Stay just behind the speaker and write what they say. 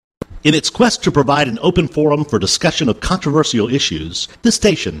In its quest to provide an open forum for discussion of controversial issues, this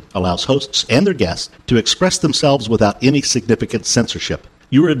station allows hosts and their guests to express themselves without any significant censorship.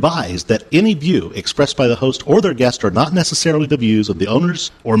 You are advised that any view expressed by the host or their guest are not necessarily the views of the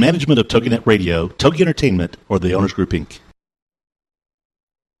owners or management of TogiNet Radio, Togi Entertainment, or the Owners Group, Inc.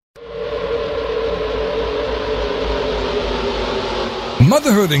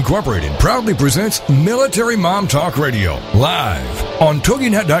 Motherhood Incorporated proudly presents Military Mom Talk Radio, live on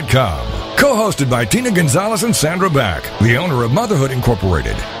TogiNet.com. Co-hosted by Tina Gonzalez and Sandra Back, the owner of Motherhood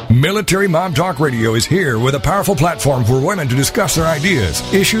Incorporated. Military Mom Talk Radio is here with a powerful platform for women to discuss their ideas,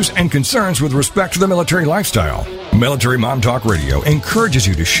 issues, and concerns with respect to the military lifestyle. Military Mom Talk Radio encourages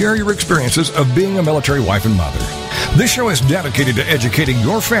you to share your experiences of being a military wife and mother. This show is dedicated to educating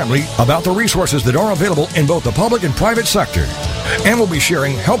your family about the resources that are available in both the public and private sector. And we'll be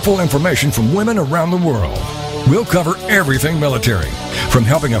sharing helpful information from women around the world. We'll cover everything military, from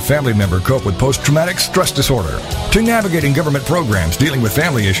helping a family member cope with post-traumatic stress disorder, to navigating government programs dealing with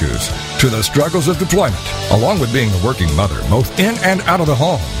family issues, to the struggles of deployment, along with being a working mother, both in and out of the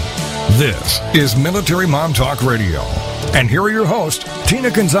home. This is Military Mom Talk Radio. And here are your hosts, Tina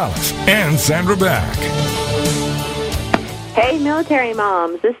Gonzalez and Sandra Back. Hey, Military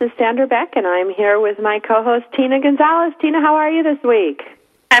Moms. This is Sandra Beck, and I'm here with my co-host, Tina Gonzalez. Tina, how are you this week?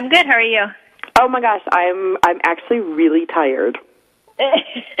 I'm good. How are you? Oh, my gosh. I'm actually really tired. That's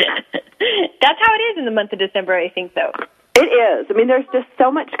how it is in the month of December, I think, though. It is. I mean, there's just so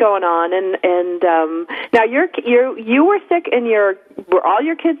much going on, and now you were sick, and were all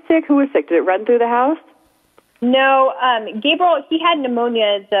your kids sick? Who was sick? Did it run through the house? No, Gabriel, he had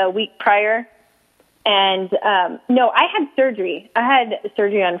pneumonia the week prior, and no, I had surgery. I had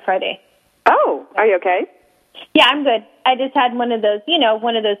surgery on Friday. Oh, are you okay? Yeah, I'm good. I just had one of those, you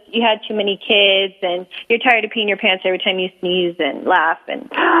had too many kids, and you're tired of peeing your pants every time you sneeze and laugh. And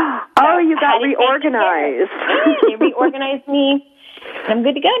oh, you got reorganized. They reorganized me. I'm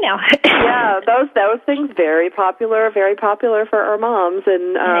good to go now. Yeah, those things very popular for our moms.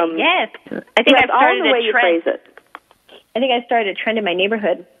 And yes, I think I've started all the way you phrase it. I think I started a trend in my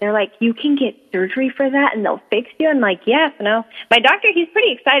neighborhood. They're like, you can get surgery for that, and they'll fix you. I'm like, yes, no. My doctor, he's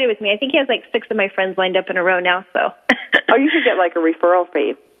pretty excited with me. I think he has like 6 of my friends lined up in a row now. So. Oh, you should get like a referral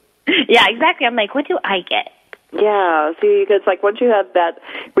fee. Yeah, exactly. I'm like, what do I get? Yeah, see, because like once you have that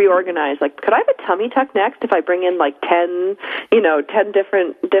reorganized, like, could I have a tummy tuck next if I bring in like 10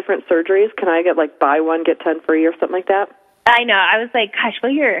 different surgeries? Can I get like buy one get 10 free or something like that? I know. I was like, gosh,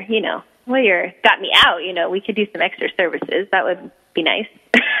 well, you're got me out. We could do some extra services. That would be nice.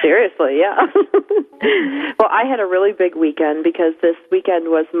 Seriously, yeah. Well, I had a really big weekend because this weekend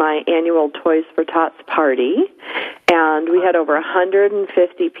was my annual Toys for Tots party, and we had over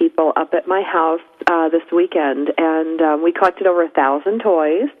 150 people up at my house this weekend, and we collected over 1,000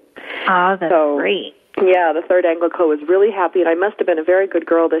 toys. Oh, that's great. Yeah, the 3rd Anglo-Co was really happy, and I must have been a very good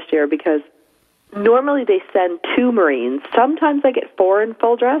girl this year because normally they send 2 Marines. Sometimes I get 4 in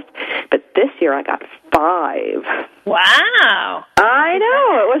full dress, but this year I got 5. Wow. I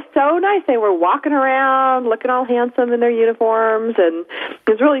know. It was so nice. They were walking around, looking all handsome in their uniforms, and it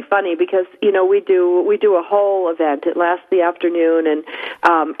was really funny because, we do a whole event. It lasts the afternoon, and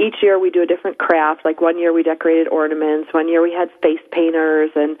each year we do a different craft. Like one year we decorated ornaments. One year we had face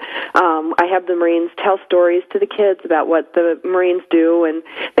painters, and I have the Marines tell stories to the kids about what the Marines do, and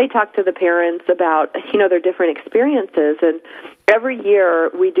they talk to the parents about, their different experiences. And every year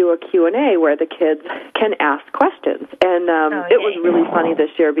we do a Q&A where the kids can ask questions. And it was really funny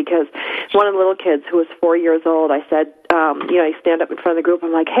this year because one of the little kids who was 4 years old, I said, I stand up in front of the group.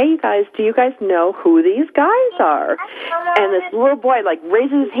 I'm like, hey, you guys, do you guys know who these guys are? And this little boy,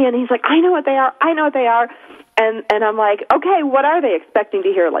 raises his hand. He's like, I know what they are. I know what they are. And I'm like, okay, what are they expecting to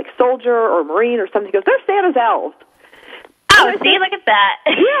hear, like soldier or Marine or something? He goes, they're Santa's elves. Oh, see, look at that.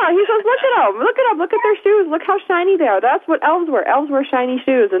 Yeah, he says, look at them, look at their shoes, look how shiny they are. That's what elves wear. Elves wear shiny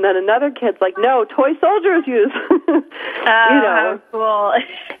shoes. And then another kid's like, no, toy soldiers use. How cool.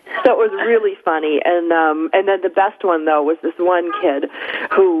 So it was really funny. And then the best one, though, was this one kid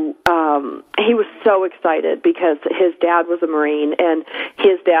who, he was so excited because his dad was a Marine, and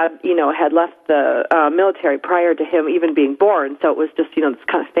his dad, had left the military prior to him even being born. So it was just, this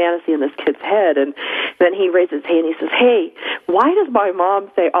kind of fantasy in this kid's head. And then he raised his hand and he says, hey, why does my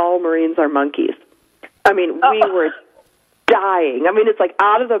mom say all Marines are monkeys? I mean, we were dying. I mean, it's like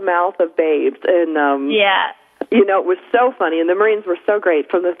out of the mouth of babes. And, yeah. It was so funny. And the Marines were so great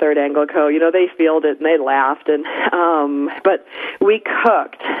from the 3rd Anglo-Co. They fielded and they laughed. And, but we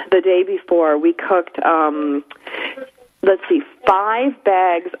cooked the day before. We cooked, 5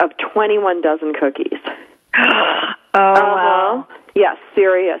 bags of 21 dozen cookies. Oh, wow. Yes,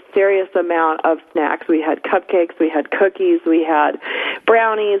 serious amount of snacks. We had cupcakes, we had cookies, we had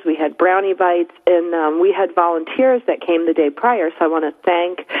brownies, we had brownie bites, and we had volunteers that came the day prior. So I want to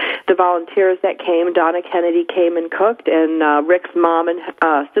thank the volunteers that came. Donna Kennedy came and cooked, and Rick's mom and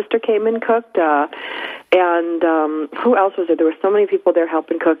sister came and cooked. And who else was there? There were so many people there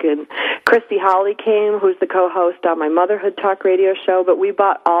helping cook. And Christy Holly came, who's the co-host on my Motherhood Talk radio show. But we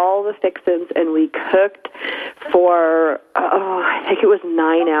bought all the fixins, and we cooked for, I think it was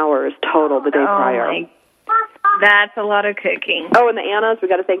 9 hours total the day prior. That's a lot of cooking. Oh, and the Annas, we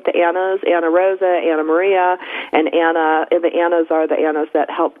got to thank the Annas, Anna Rosa, Anna Maria, and Anna. And the Annas are the Annas that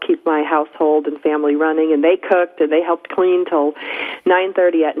help keep my household and family running, and they cooked and they helped clean till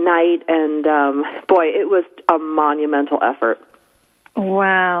 9:30 at night. And boy, it was a monumental effort.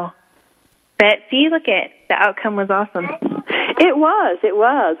 Wow. Betsy, look at the outcome was awesome. It was.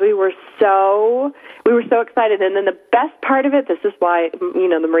 We were so excited. And then the best part of it, this is why,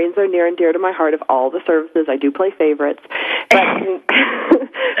 the Marines are near and dear to my heart. Of all the services, I do play favorites. But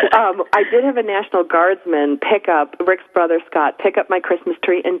I did have a National Guardsman pick up, Rick's brother Scott, pick up my Christmas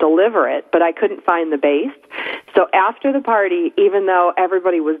tree and deliver it, but I couldn't find the base. So after the party, even though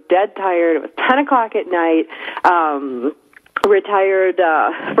everybody was dead tired, it was 10 o'clock at night, retired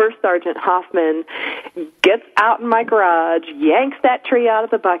First Sergeant Hoffman gets out in my garage, yanks that tree out of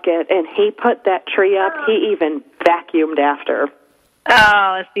the bucket, and he put that tree up. He even vacuumed after.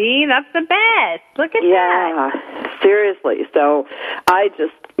 Oh, see, that's the best. Look at that. Yeah, seriously. So I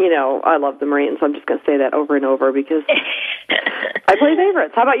just, I love the Marines. I'm just going to say that over and over because I play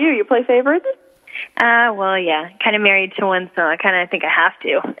favorites. How about you? You play favorites? Well, yeah, kind of married to one, so I kind of think I have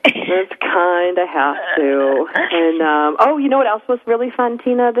to. It's kind of have to. And, you know what else was really fun,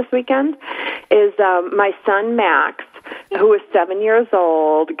 Tina, this weekend? Is my son, Max, who is 7 years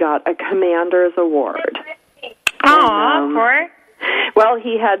old, got a Commander's Award. Aw, for? Well,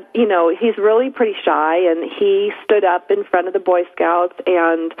 he had, he's really pretty shy, and he stood up in front of the Boy Scouts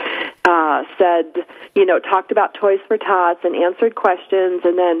and said, talked about Toys for Tots and answered questions,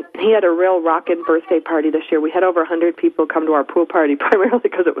 and then he had a real rockin' birthday party this year. We had over 100 people come to our pool party, primarily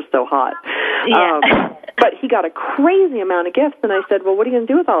because it was so hot. Yeah. But he got a crazy amount of gifts, and I said, well, what are you going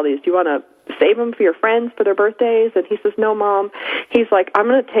to do with all these? Do you want to save them for your friends for their birthdays? And he says, no, Mom. He's like, I'm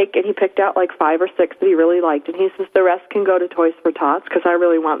going to take, and he picked out like 5 or 6 that he really liked, and he says, the rest can go to Toys for Tots because I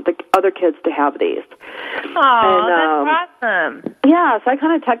really want the other kids to have these. Oh, that's awesome. Yeah, so I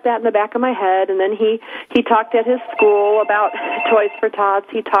kind of tucked that in the back of my head, and then he talked at his school about Toys for Tots.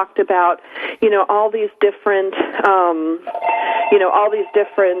 He talked about, all these different,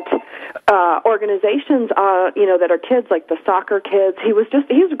 organizations, that are kids, like the soccer kids. He was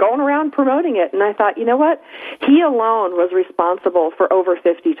going around promoting it, and I thought, you know what? He alone was responsible for over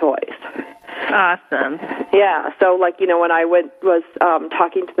 50 toys. Awesome. Yeah, so when I was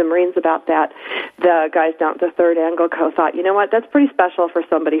talking to the Marines about that, the guys down at the 3rd Anglo thought, you know what, that's pretty special for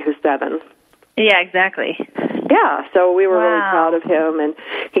somebody who's 7. Yeah, exactly. Yeah, so we were really proud of him, and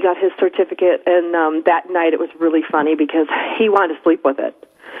he got his certificate, and that night it was really funny because he wanted to sleep with it.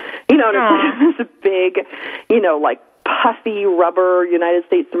 It's this big, puffy rubber United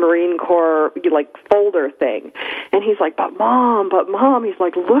States Marine Corps folder thing, and he's like, but mom, he's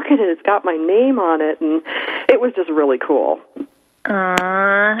like, look at it, it's got my name on it, and it was just really cool.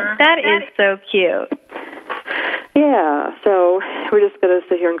 That is so cute. Yeah, so we're just going to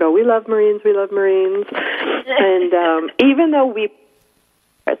sit here and go, we love Marines, and even though we're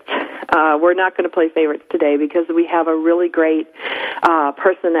not going to play favorites today because we have a really great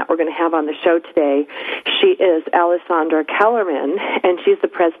person that we're going to have on the show today. She is Alessandra Kellerman, and she's the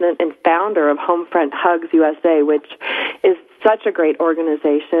president and founder of Homefront Hugs USA, which is such a great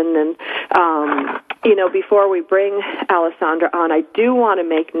organization. And, before we bring Alessandra on, I do want to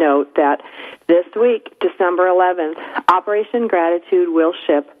make note that this week, December 11th, Operation Gratitude will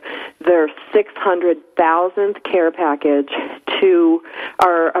ship their 600,000th care package to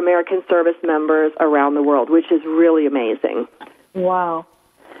our American service members around the world, which is really amazing. Wow.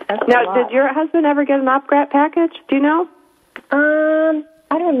 Now, did your husband ever get an OpGrat package? Do you know?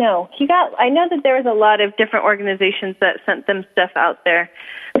 I don't know. I know that there was a lot of different organizations that sent them stuff out there,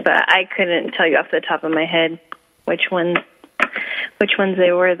 but I couldn't tell you off the top of my head which ones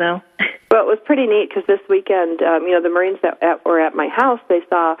they were, though. Well, it was pretty neat because this weekend, the Marines that were at my house, they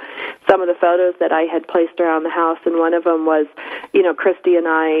saw some of the photos that I had placed around the house, and one of them was, Christy and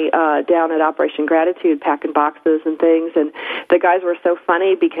I down at Operation Gratitude packing boxes and things, and the guys were so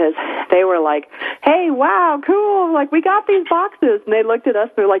funny because they were like, hey, wow, cool, we got these boxes, and they looked at us,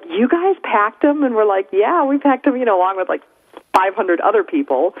 they're like, you guys packed them? And we're like, yeah, we packed them, along with 500 other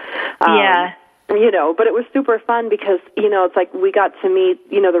people. Yeah. But it was super fun because, it's like we got to meet,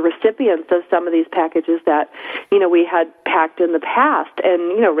 the recipients of some of these packages that, we had packed in the past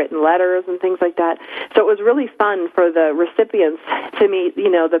and, written letters and things like that. So it was really fun for the recipients to meet,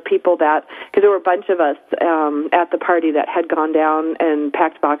 the people that, because there were a bunch of us at the party that had gone down and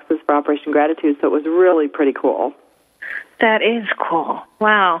packed boxes for Operation Gratitude. So it was really pretty cool. That is cool.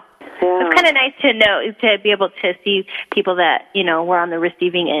 Wow. Yeah. It's kind of nice to know, to be able to see people that, were on the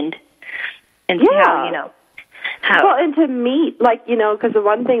receiving end. And see how. Well, and to meet, because the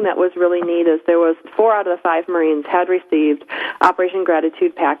one thing that was really neat is there was 4 out of the 5 Marines had received Operation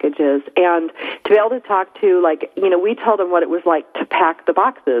Gratitude packages, and to be able to talk to, we told them what it was like to pack the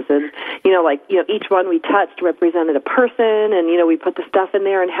boxes, and, each one we touched represented a person, and, we put the stuff in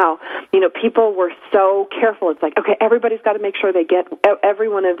there, and how, people were so careful. It's like, okay, everybody's got to make sure they get every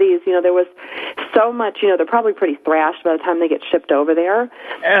one of these. There was so much, they're probably pretty thrashed by the time they get shipped over there.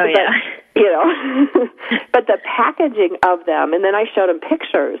 Oh, yeah. But the packaging of them, and then I showed them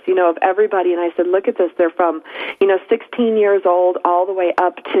pictures, of everybody, and I said, look at this, they're from, 16 years old all the way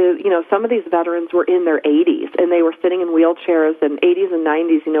up to, some of these veterans were in their 80s, and they were sitting in wheelchairs in 80s and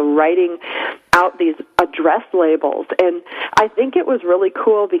 90s, writing out these address labels, and I think it was really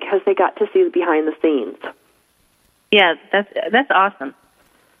cool because they got to see the behind the scenes. Yeah, that's awesome.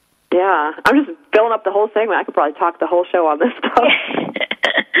 Yeah, I'm just filling up the whole segment. I could probably talk the whole show on this stuff.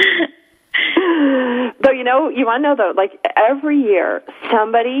 Though, you want to know, though, every year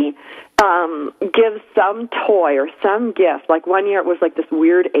somebody gives some toy or some gift. Like one year it was this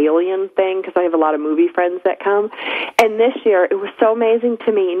weird alien thing, because I have a lot of movie friends that come. And this year it was so amazing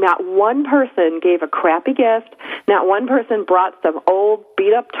to me. Not one person gave a crappy gift. Not one person brought some old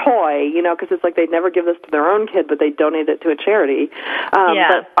beat-up toy, because it's like they'd never give this to their own kid, but they donate it to a charity.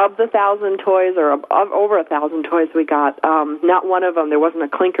 But of the 1,000 toys, or of over 1,000 toys we got, not one of them, there wasn't a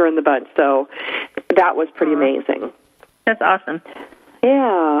clinker in the bunch. So that was pretty amazing. That's awesome.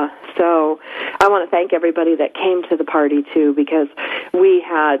 Yeah, so I want to thank everybody that came to the party, too, because we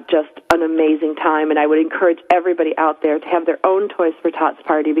had just an amazing time, and I would encourage everybody out there to have their own Toys for Tots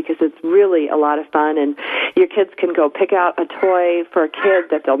party, because it's really a lot of fun, and your kids can go pick out a toy for a kid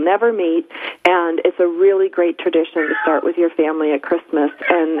that they'll never meet, and it's a really great tradition to start with your family at Christmas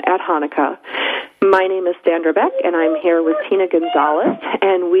and at Hanukkah. My name is Sandra Beck, and I'm here with Tina Gonzalez,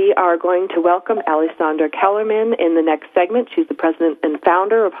 and we are going to welcome Alessandra Kellerman in the next segment. She's the president and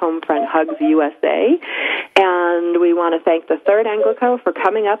founder of Homefront Hugs USA, and we want to thank the Third Anglico for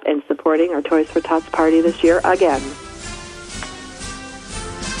coming up and supporting our Toys for Tots party this year again.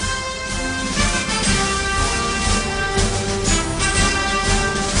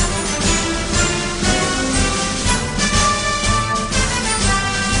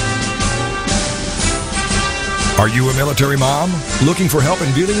 Are you a military mom looking for help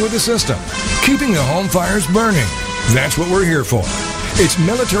in dealing with the system, keeping the home fires burning? That's what we're here for. It's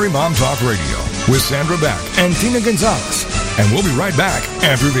Military Mom Talk Radio with Sandra Beck and Tina Gonzalez, and we'll be right back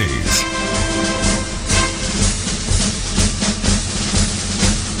after these.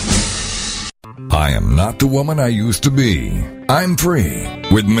 I am not the woman I used to be. I'm free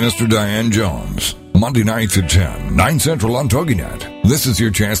with Minister Diane Jones. Monday nights at 10, 9 Central on TogiNet. This is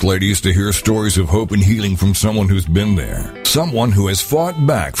your chance, ladies, to hear stories of hope and healing from someone who's been there. Someone who has fought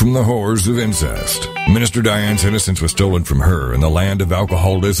back from the horrors of incest. Minister Diane's innocence was stolen from her in the land of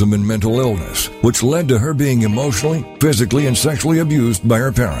alcoholism and mental illness, which led to her being emotionally, physically, and sexually abused by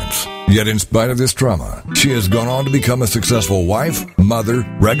her parents. Yet in spite of this trauma, she has gone on to become a successful wife, mother,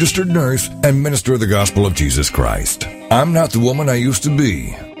 registered nurse, and minister of the gospel of Jesus Christ. I'm Not the Woman I Used to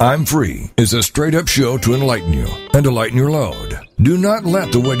Be. I'm Free is a straight-up show to enlighten you and to lighten your load. Do not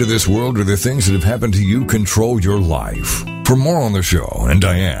let the weight of this world or the things that have happened to you control your life. For more on the show and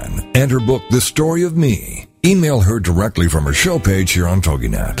Diane and her book, The Story of Me, email her directly from her show page here on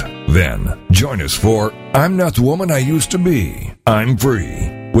TogiNet. Then, join us for I'm Not the Woman I Used to Be. I'm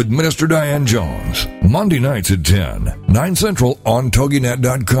Free with Minister Diane Jones. Monday nights at 10, 9 Central on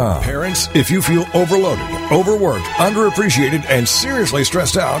TogiNet.com. Parents, if you feel overloaded, overworked, underappreciated, and seriously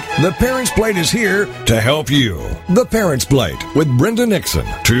stressed out, The Parents Plate is here to help you. The Parents Plate with Brenda Nixon.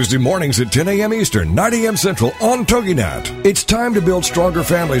 Tuesday mornings at 10 a.m. Eastern, 9 a.m. Central on TogiNet. It's time to build stronger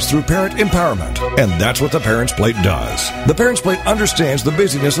families through parent empowerment, and that's what The Parents Plate does. The Parents Plate understands the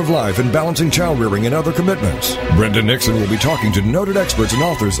busyness of life and balancing child rearing and other commitments. Brenda Nixon will be talking to noted experts and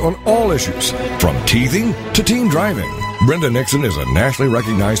authors on all issues, from teething to teen driving. Brenda Nixon is a nationally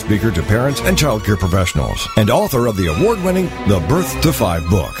recognized speaker to parents and child care professionals and author of the award-winning The Birth to 5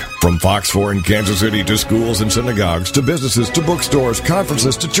 book. From Fox 4 in Kansas City to schools and synagogues to businesses to bookstores,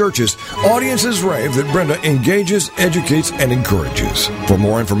 conferences to churches, audiences rave that Brenda engages, educates, and encourages. For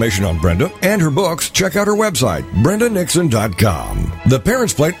more information on Brenda and her books, check out her website, brendanixon.com. The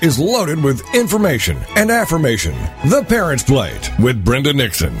Parents Plate is loaded with information and affirmation. The Parents Plate with Brenda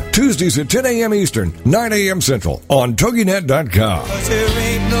Nixon. Tuesdays at 10 a.m. Eastern, 9 a.m. Central on TogiNet.com. 'Cause there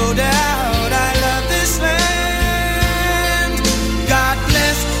ain't no doubt I love this land. God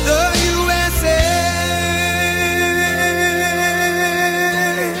bless the USA.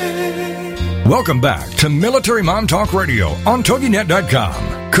 Welcome back to Military Mom Talk Radio on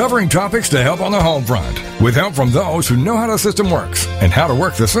TogiNet.com, covering topics to help on the home front, with help from those who know how the system works and how to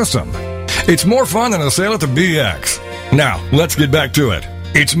work the system. It's more fun than a sale at the BX. Now, let's get back to it.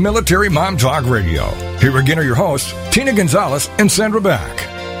 It's Military Mom Talk Radio. Here again are your hosts, Tina Gonzalez and Sandra Beck.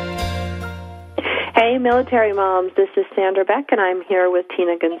 Hey, military moms, this is Sandra Beck, and I'm here with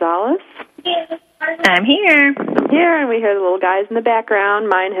Tina Gonzalez. I'm here. Here, and we hear the little guys in the background.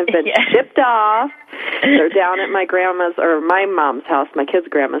 Mine have been shipped off. They're down at my grandma's, or my mom's house, my kid's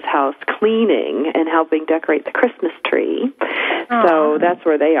grandma's house, cleaning and helping decorate the Christmas tree. Aww. So that's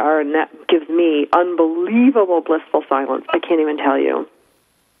where they are, and that gives me unbelievable blissful silence. I can't even tell you.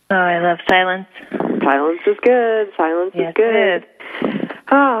 Oh, I love silence. Silence is good. Silence is good. It is.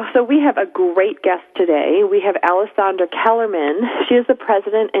 Oh, so we have a great guest today. We have Alessandra Kellerman. She is the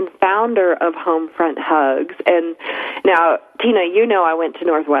president and founder of Homefront Hugs. And now, Tina, you know I went to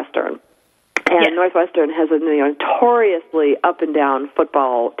Northwestern. And yes. Northwestern has a notoriously up-and-down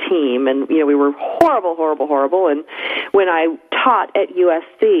football team, and we were horrible. And when I taught at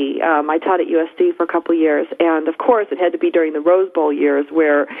USC, I taught at USC for a couple of years, and of course it had to be during the Rose Bowl years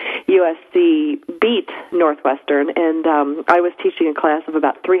where USC beat Northwestern, and I was teaching a class of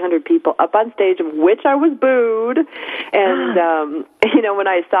about 300 people up on stage, of which I was booed. And when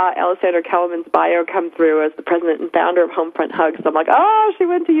I saw Alessandra Kellerman's bio come through as the president and founder of Homefront Hugs, I'm like, oh, she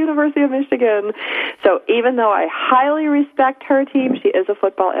went to University of Michigan. So even though I highly respect her team, she is a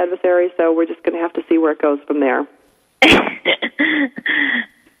football adversary, so we're just going to have to see where it goes from there.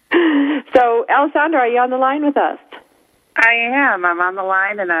 So, Alessandra, are you on the line with us? I am. I'm on the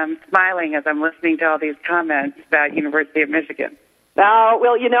line, and I'm smiling as I'm listening to all these comments about University of Michigan. Well,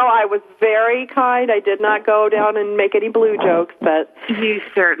 I was very kind. I did not go down and make any blue jokes, but... You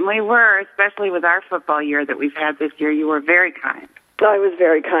certainly were, especially with our football year that we've had this year. You were very kind. I was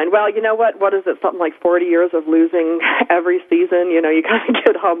very kind. Well, you know what? What is it? Something like 40 years of losing every season? You kind of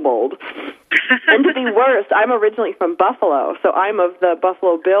get humbled. And to be worse, I'm originally from Buffalo, so I'm of the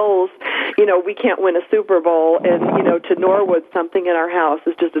Buffalo Bills. We can't win a Super Bowl, and, to Norwood, something in our house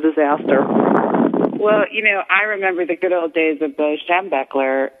is just a disaster. Well, I remember the good old days of Bo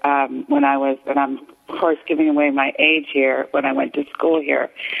Schembechler when I was, and I'm, of course, giving away my age here, when I went to school here.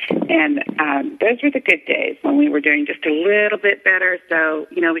 And those were the good days when we were doing just a little bit better. So,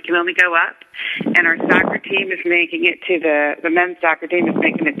 we can only go up. And our soccer team is making it to the men's soccer team is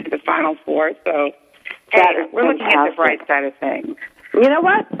making it to the Final Four. So, hey, we're looking at the bright side of things. You know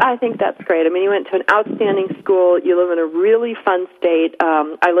what? I think that's great. I mean, you went to an outstanding school. You live in a really fun state.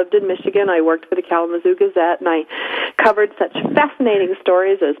 I lived in Michigan. I worked for the Kalamazoo Gazette, and I covered such fascinating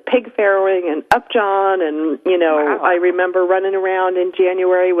stories as pig farrowing and Upjohn. And, wow. I remember running around in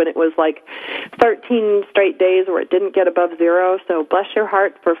January when it was like 13 straight days where it didn't get above zero. So bless your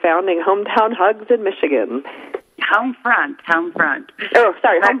heart for founding Hometown Hugs in Michigan. Homefront. Oh,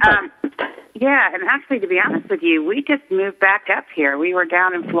 sorry, Homefront. Yeah, and actually, to be honest with you, we just moved back up here. We were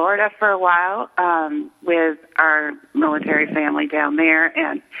down in Florida for a while with our military family down there,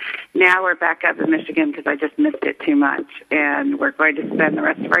 and now we're back up in Michigan because I just missed it too much, and we're going to spend the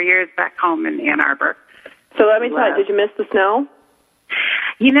rest of our years back home in Ann Arbor. So let me tell you, did you miss the snow?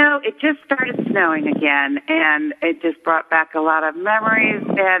 It just started snowing again, and it just brought back a lot of memories,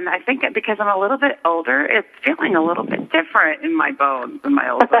 and I think because I'm a little bit older, it's feeling a little bit different in my bones, in my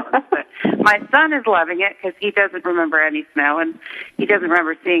old bones. But my son is loving it because he doesn't remember any snow, and he doesn't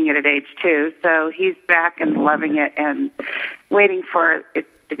remember seeing it at age 2, so he's back and loving it and waiting for it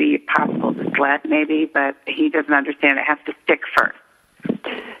to be possible to sled maybe, but he doesn't understand it has to stick first.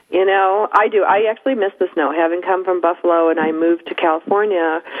 I do. I actually miss the snow. Having come from Buffalo and I moved to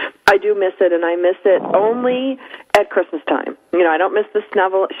California, I do miss it, and I miss it only at Christmas time. I don't miss the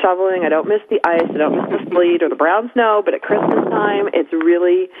shoveling. I don't miss the ice. I don't miss the sleet or the brown snow, but at Christmas time, it's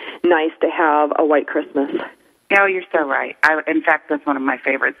really nice to have a white Christmas. Oh, you're so right. In fact, that's one of my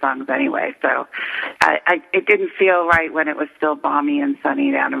favorite songs anyway. So it didn't feel right when it was still balmy and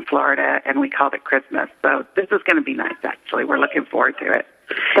sunny down in Florida, and we called it Christmas. So this is going to be nice, actually. We're looking forward to it.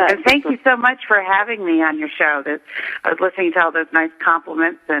 And thank you so much for having me on your show. I was listening to all those nice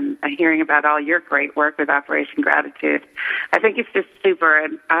compliments and hearing about all your great work with Operation Gratitude. I think it's just super,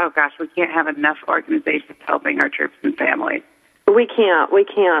 and oh gosh, we can't have enough organizations helping our troops and families. We can't,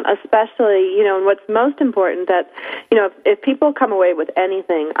 especially, and what's most important that, if people come away with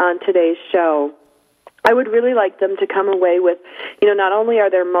anything on today's show, I would really like them to come away with, not only are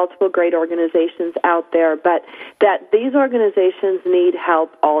there multiple great organizations out there, but that these organizations need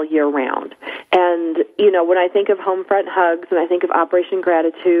help all year round. And, when I think of Homefront Hugs and I think of Operation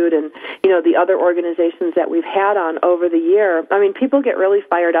Gratitude and, the other organizations that we've had on over the year, I mean, people get really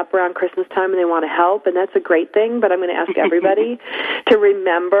fired up around Christmas time and they want to help, and that's a great thing, but I'm going to ask everybody to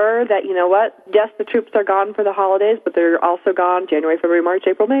remember that, yes, the troops are gone for the holidays, but they're also gone January, February, March,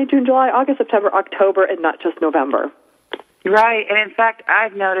 April, May, June, July, August, September, October, and not just November. Right, and in fact,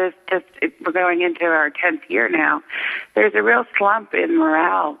 I've noticed we're going into our 10th year now, there's a real slump in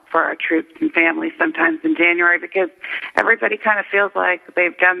morale for our troops and families sometimes in January because everybody kind of feels like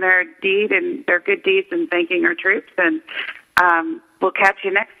they've done their deed and their good deeds in thanking our troops, and we'll catch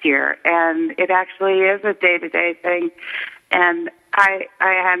you next year. And it actually is a day-to-day thing. And I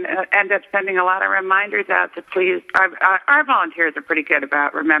end up sending a lot of reminders out to please. Our volunteers are pretty good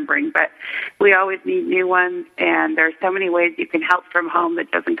about remembering, but we always need new ones, and there are so many ways you can help from home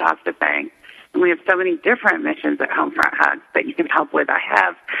that doesn't cost a thing. And we have so many different missions at Homefront Hugs that you can help with. I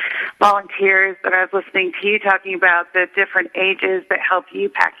have volunteers that I was listening to you talking about the different ages that help you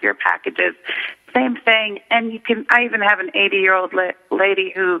pack your packages. Same thing, and I even have an 80-year-old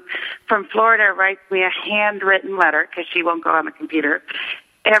lady who, from Florida, writes me a handwritten letter, because she won't go on the computer,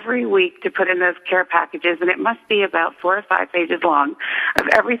 every week to put in those care packages, and it must be about 4 or 5 pages long, of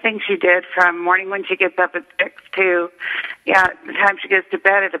everything she did from morning when she gets up at 6 to, the time she goes to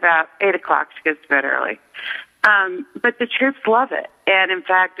bed at about 8 o'clock. She goes to bed early. But the troops love it, and in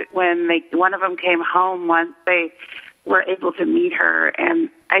fact, when one of them came home once, they were able to meet her, and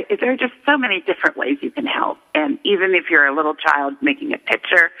there are just so many different ways you can help. And even if you're a little child making a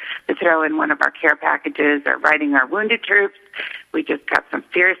picture to throw in one of our care packages or writing our wounded troops, we just got some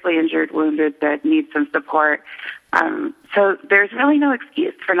seriously injured wounded that need some support. So there's really no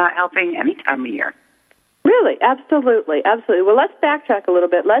excuse for not helping any time of year. Really, absolutely. Well, let's backtrack a little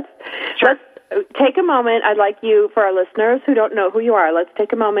bit. Let's take a moment. I'd like you, for our listeners who don't know who you are, let's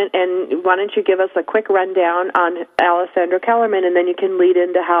take a moment, and why don't you give us a quick rundown on Alessandra Kellerman, and then you can lead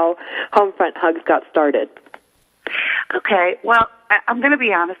into how Homefront Hugs got started. Okay, well, I'm going to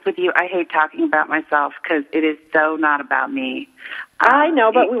be honest with you. I hate talking about myself because it is so not about me. I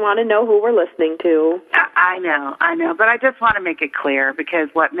know, but we want to know who we're listening to. I know, but I just want to make it clear because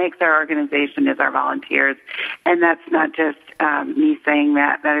what makes our organization is our volunteers, and that's not just me saying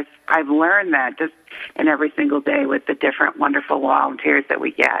that. I've learned that just in every single day with the different wonderful volunteers that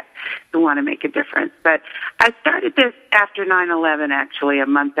we get who want to make a difference. But I started this after 9/11, actually, a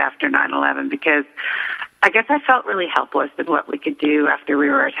month after 9/11, because I guess I felt really helpless in what we could do after we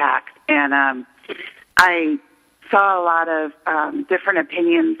were attacked, and I saw a lot of different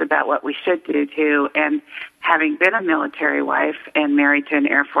opinions about what we should do, too, and having been a military wife and married to an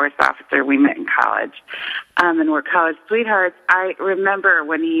Air Force officer, we met in college, and we're college sweethearts. I remember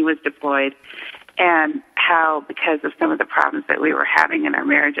when he was deployed and how, because of some of the problems that we were having in our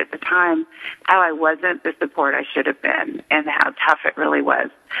marriage at the time, how I wasn't the support I should have been and how tough it really was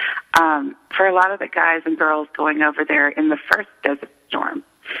for a lot of the guys and girls going over there in the first Desert Storm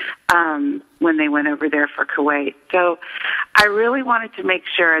when they went over there for Kuwait. So I really wanted to make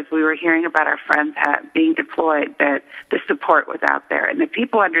sure, as we were hearing about our friends being deployed, that the support was out there and that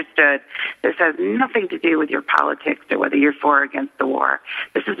people understood this has nothing to do with your politics or whether you're for or against the war.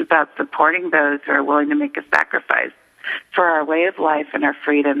 This is about supporting those who are willing to make a sacrifice for our way of life and our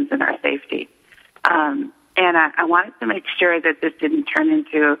freedoms and our safety. And I wanted to make sure that this didn't turn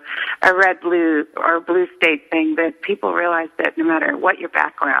into a red-blue or blue state thing, that people realize that no matter what your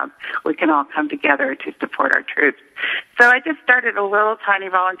background, we can all come together to support our troops. So I just started a little tiny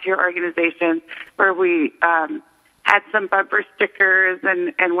volunteer organization where we had some bumper stickers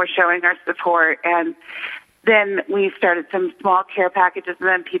and we're showing our support. And then we started some small care packages, and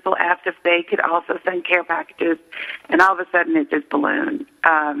then people asked if they could also send care packages, and all of a sudden it just ballooned.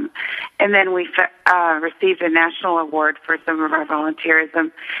 And then we received a national award for some of our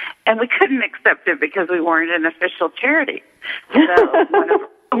volunteerism, and we couldn't accept it because we weren't an official charity. So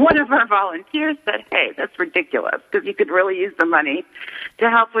one of our volunteers said, hey, that's ridiculous, because you could really use the money to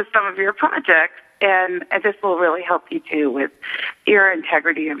help with some of your projects. and this will really help you too with your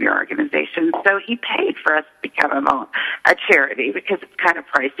integrity of your organization. So he paid for us to become a charity because it's kind of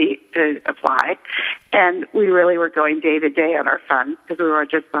pricey to apply, and we really were going day to day on our funds because we were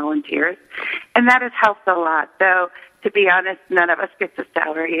just volunteers, and that has helped a lot. Though, to be honest, none of us gets a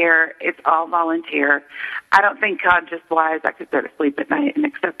salary here. It's all volunteer. I don't think conscience-wise I could go to sleep at night and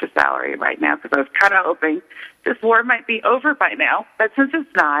accept a salary right now because I was kind of hoping this war might be over by now. But since it's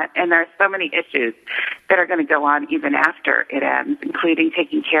not, and there are so many issues that are going to go on even after it ends, including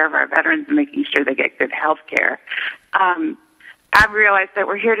taking care of our veterans and making sure they get good health care, I've realized that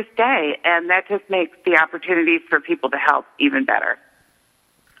we're here to stay, and that just makes the opportunities for people to help even better.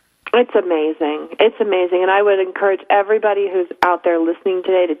 It's amazing. It's amazing. And I would encourage everybody who's out there listening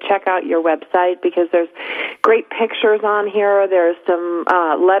today to check out your website because there's great pictures on here. There's some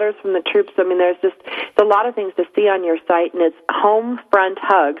letters from the troops. I mean, there's a lot of things to see on your site. And it's Home Front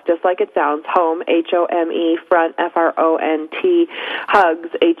Hugs, just like it sounds, home, H-O-M-E, front, F-R-O-N-T, hugs,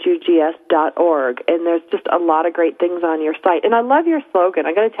 H-U-G-S.org. And there's just a lot of great things on your site. And I love your slogan.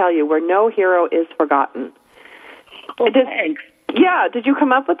 I got to tell you, where no hero is forgotten. Well, thanks. Yeah, did you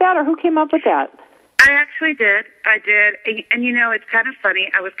come up with that, or who came up with that? I actually did. I did. And you know, it's kind of funny.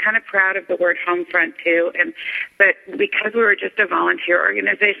 I was kind of proud of the word Homefront, too. But because we were just a volunteer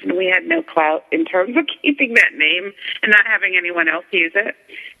organization, we had no clout in terms of keeping that name and not having anyone else use it.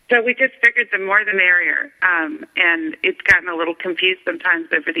 So we just figured the more the merrier. And it's gotten a little confused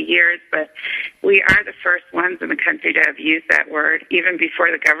sometimes over the years, but we are the first ones in the country to have used that word, even before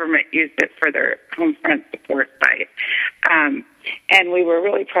the government used it for their Homefront support site. And we were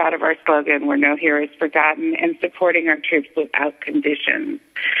really proud of our slogan, where no hero is forgotten, and supporting our troops without conditions.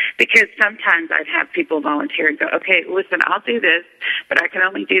 Because sometimes I'd have people volunteer and go, okay, listen, I'll do this, but I can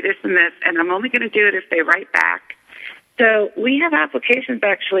only do this and this, and I'm only going to do it if they write back. So we have applications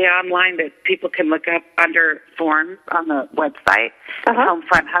actually online that people can look up under forms on the website,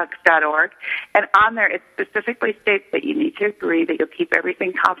 homefronthugs.org. And on there, it specifically states that you need to agree that you'll keep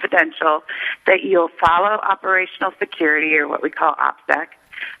everything confidential, that you'll follow operational security, or what we call OPSEC.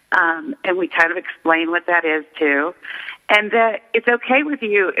 And we kind of explain what that is, too. And that it's okay with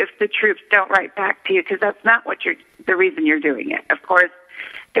you if the troops don't write back to you, because that's not what the reason you're doing it. Of course,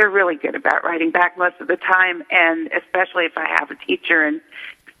 they're really good about writing back most of the time, and especially if I have a teacher and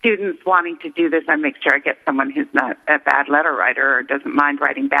students wanting to do this, I make sure I get someone who's not a bad letter writer or doesn't mind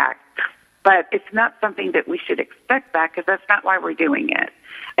writing back. But it's not something that we should expect back, because that's not why we're doing it.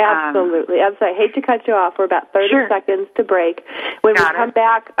 Absolutely. I hate to cut you off. We're about 30 seconds to break. When we come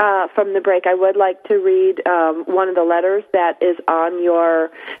back from the break, I would like to read one of the letters that is on your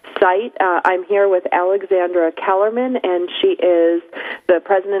site. I'm here with Alexandra Kellerman, and she is the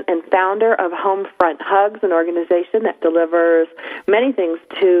president and founder of Home Front Hugs, an organization that delivers many things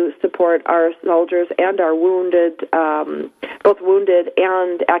to support our soldiers and our wounded, both wounded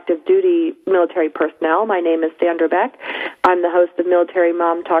and active duty military personnel. My name is Sandra Beck. I'm the host of Military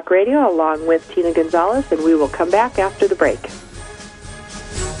Mom Talk Radio, along with Tina Gonzalez, and we will come back after the break.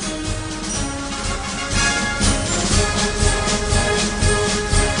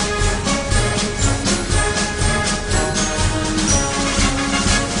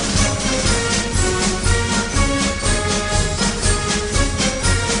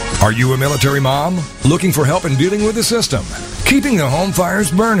 Are you a military mom? Looking for help in dealing with the system? Keeping the home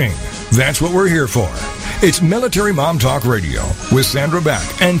fires burning? That's what we're here for. It's Military Mom Talk Radio with Sandra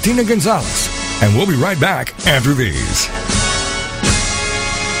Beck and Tina Gonzalez. And we'll be right back after these.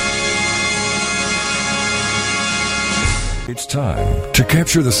 It's time to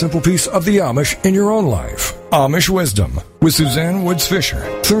capture the simple piece of the Amish in your own life. Amish Wisdom with Suzanne Woods Fisher.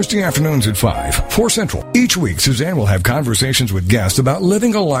 Thursday afternoons at 5, 4 Central. Each week, Suzanne will have conversations with guests about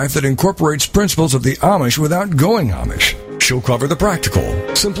living a life that incorporates principles of the Amish without going Amish. She'll cover the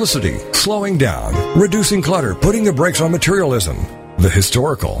practical, simplicity, slowing down, reducing clutter, putting the brakes on materialism. The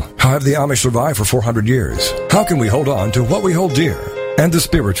historical, how have the Amish survived for 400 years? How can we hold on to what we hold dear? And the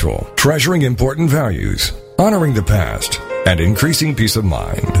spiritual, treasuring important values, honoring the past, and increasing peace of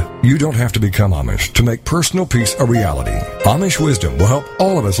mind. You don't have to become Amish to make personal peace a reality. Amish Wisdom will help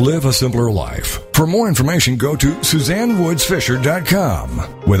all of us live a simpler life. For more information, go to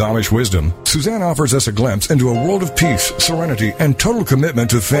SuzanneWoodsFisher.com. With Amish Wisdom, Suzanne offers us a glimpse into a world of peace, serenity, and total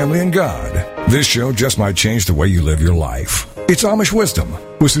commitment to family and God. This show just might change the way you live your life. It's Amish Wisdom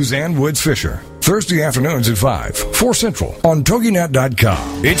with Suzanne Woods Fisher. Thursday afternoons at 5, 4 Central on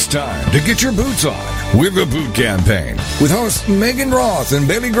TogiNet.com. It's time to get your boots on with the Boot Campaign with hosts Megan Roth and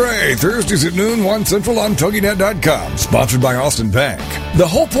Bailey Gray. Thursdays at noon, 1 Central on TogiNet.com. Sponsored by Austin Bank. The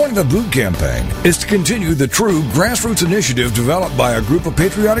whole point of the Boot Campaign is to continue the true grassroots initiative developed by a group of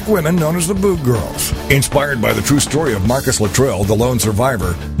patriotic women known as the Boot Girls. Inspired by the true story of Marcus Luttrell, the lone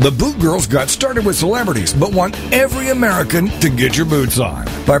survivor, the Boot Girls got started with celebrities but want every American to get your boots on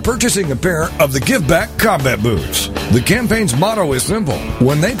by purchasing a pair of the Give Back combat boots. The campaign's motto is simple.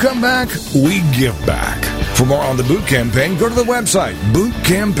 When they come back, we give back. For more on the Boot Campaign, go to the website,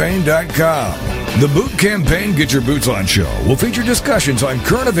 bootcampaign.com. The Boot Campaign Get Your Boots On show will feature discussions on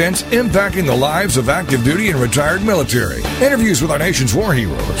current events impacting the lives of active duty and retired military, interviews with our nation's war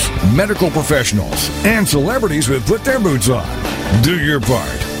heroes, medical professionals, and celebrities who have put their boots on. Do your part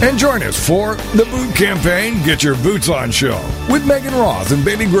and join us for the Boot Campaign Get Your Boots On show with Megan Roth and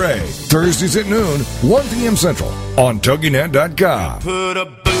Bailey Gray. Thursdays at noon, 1 p.m. Central on TogiNet.com. Put a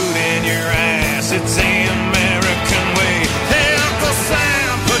boot in your ass, it's the American way. Hey, Uncle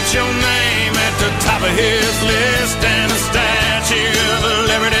Sam, put your name at the top of his list, and the Statue of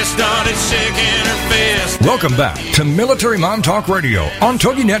Liberty started shaking her fist. Welcome back to Military Mom Talk Radio on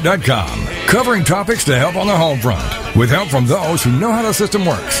TogiNet.com, covering topics to help on the home front, with help from those who know how the system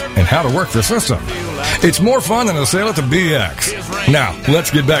works and how to work the system. It's more fun than a sail at the BX. Now,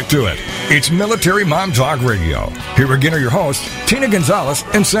 let's get back to it. It's Military Mom Talk Radio. Here again are your hosts, Tina Gonzalez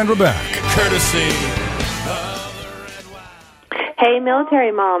and Sandra Beck. Courtesy. Hey,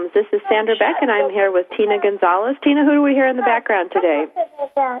 military moms, this is Sandra Beck, and I'm here with Tina Gonzalez. Tina, who do we hear in the background today?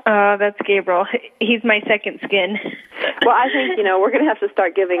 That's Gabriel. He's my second skin. Well, I think, we're going to have to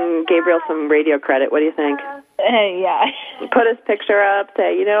start giving Gabriel some radio credit. What do you think? Yeah. Put his picture up,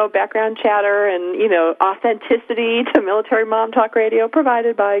 say, background chatter and, authenticity to Military Mom Talk Radio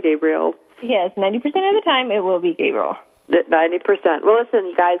provided by Gabriel. Yes, 90% of the time it will be Gabriel. 90%. Well, listen,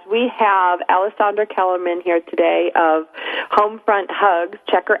 you guys, we have Alessandra Kellerman here today of Homefront Hugs.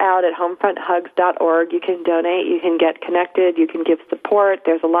 Check her out at homefronthugs.org. You can donate, you can get connected, you can give support.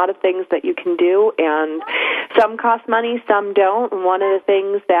 There's a lot of things that you can do, and some cost money, some don't. And one of the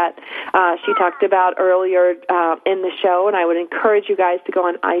things that she talked about earlier in the show, and I would encourage you guys to go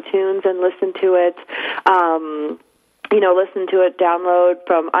on iTunes and listen to it. Listen to it, download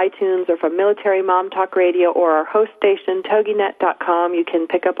from iTunes or from Military Mom Talk Radio or our host station, TogiNet.com. You can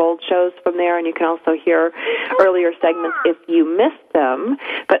pick up old shows from there, and you can also hear earlier segments if you missed them.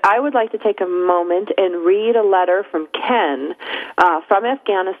 But I would like to take a moment and read a letter from Ken from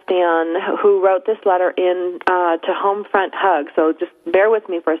Afghanistan, who wrote this letter in to Homefront Hugs. So just bear with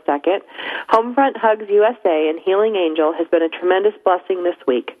me for a second. Homefront Hugs USA and Healing Angel has been a tremendous blessing this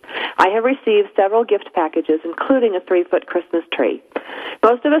week. I have received several gift packages, including a 3-foot Christmas tree.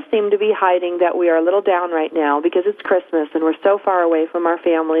 Most of us seem to be hiding that we are a little down right now because it's Christmas and we're so far away from our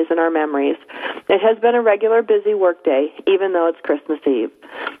families and our memories. It has been a regular busy work day, even though it's Christmas Eve.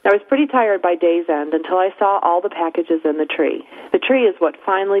 I was pretty tired by day's end until I saw all the packages in the tree. The tree is what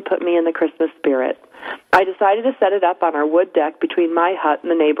finally put me in the Christmas spirit. I decided to set it up on our wood deck between my hut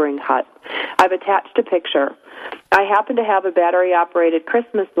and the neighboring hut. I've attached a picture. I happen to have a battery-operated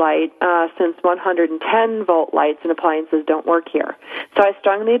Christmas light since 110-volt lights and appliances don't work here. So I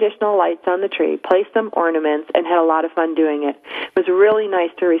strung the additional lights on the tree, placed some ornaments, and had a lot of fun doing it. It was really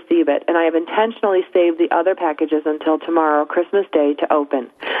nice to receive it, and I have intentionally saved the other packages until tomorrow, Christmas Day, to open.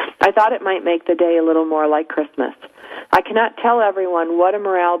 I thought it might make the day a little more like Christmas. I cannot tell everyone what a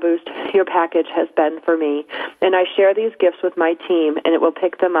morale boost your package has been for me, and I share these gifts with my team, and it will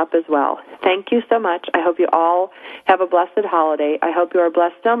pick them up as well. Thank you so much. I hope you all have a blessed holiday. I hope you are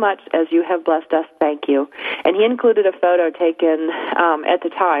blessed so much as you have blessed us. Thank you. And he included a photo taken at the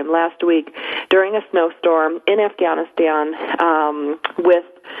time, last week, during a snowstorm in Afghanistan with,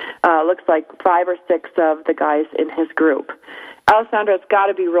 looks like 5 or 6 of the guys in his group. Alessandra, it's got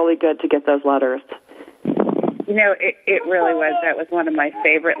to be really good to get those letters. It really was. That was one of my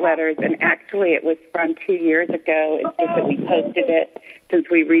favorite letters, and actually it was from 2 years ago. It's just that we posted it since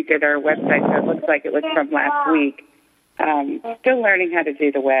we redid our website, so it looks like it was from last week. Still learning how to do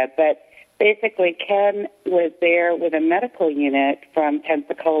the web, but basically Ken was there with a medical unit from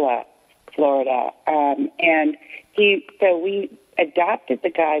Pensacola, Florida, and so we adopted the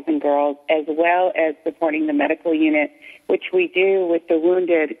guys and girls as well as supporting the medical unit, which we do with the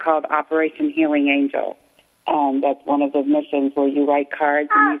wounded called Operation Healing Angel. That's one of the missions where you write cards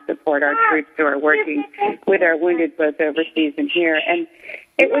and you support our troops who are working with our wounded both overseas and here. And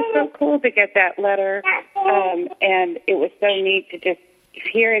it was so cool to get that letter, and it was so neat to just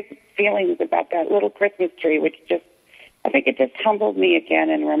hear his feelings about that little Christmas tree, which just, I think it just humbled me again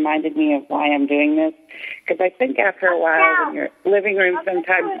and reminded me of why I'm doing this. Because I think after a while, when your living room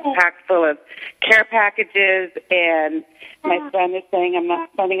sometimes is packed full of care packages, and my son is saying I'm not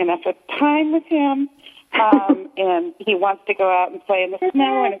spending enough time with him, and he wants to go out and play in the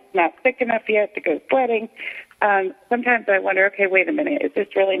snow, and it's not thick enough yet to go sledding. Sometimes I wonder, okay, wait a minute, is this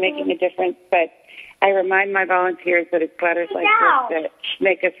really making a difference? But I remind my volunteers that it's letters like this that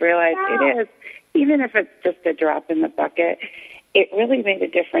make us realize it is, even if it's just a drop in the bucket, it really made a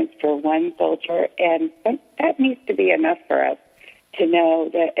difference for one soldier, and that needs to be enough for us to know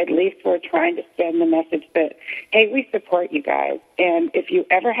that at least we're trying to send the message that, hey, we support you guys. And if you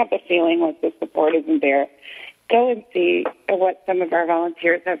ever have the feeling like the support isn't there, go and see what some of our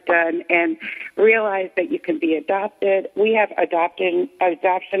volunteers have done and realize that you can be adopted. We have adoption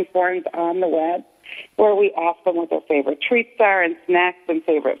forums on the web where we ask them what their favorite treats are and snacks and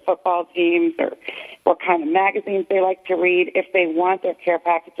favorite football teams or what kind of magazines they like to read if they want their care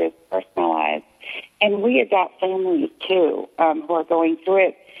packages personalized. And we adopt families, too, who are going through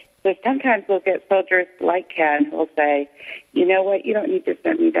it. So sometimes we'll get soldiers like Ken who will say, you know what, you don't need to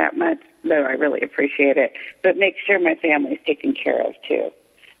send me that much, though I really appreciate it, but make sure my family's taken care of, too.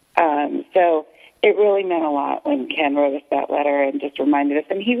 So it really meant a lot when Ken wrote us that letter and just reminded us,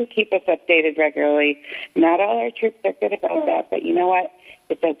 and he would keep us updated regularly. Not all our troops are good about that, but you know what?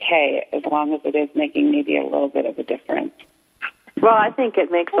 It's okay as long as it is making maybe a little bit of a difference. Well, I think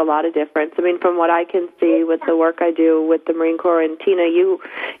it makes a lot of difference. I mean, from what I can see with the work I do with the Marine Corps, and Tina, you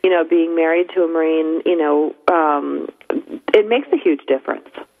know, being married to a Marine, you know, it makes a huge difference.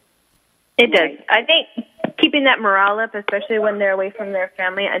 It does. I think keeping that morale up, especially when they're away from their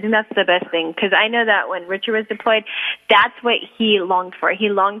family, I think that's the best thing. Because I know that when Richard was deployed, that's what he longed for. He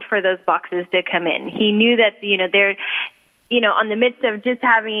longed for those boxes to come in. He knew that, you know, they're, you know, on the midst of just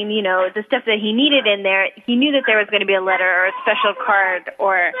having, you know, the stuff that he needed in there, he knew that there was going to be a letter or a special card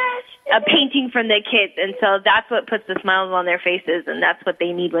or a painting from the kids. And so that's what puts the smiles on their faces, and that's what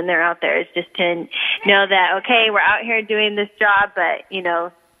they need when they're out there, is just to know that, okay, we're out here doing this job, but, you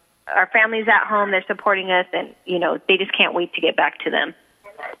know, our family's at home, they're supporting us, and, you know, they just can't wait to get back to them.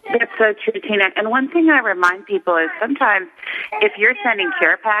 That's so true, Tina. And one thing I remind people is sometimes if you're sending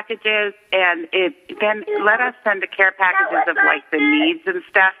care packages, and then let us send the care packages of like the needs and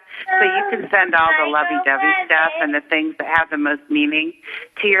stuff, so you can send all the lovey-dovey stuff and the things that have the most meaning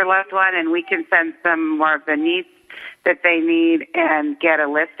to your loved one, and we can send some more of the needs that they need and get a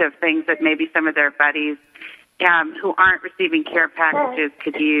list of things that maybe some of their buddies who aren't receiving care packages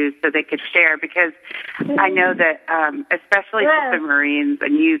could use, so they could share. Because I know that, especially with the Marines,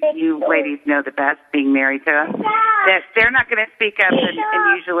 and you ladies know the best, being married to them, that they're not going to speak up and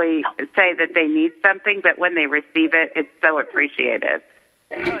usually say that they need something, but when they receive it, it's so appreciated.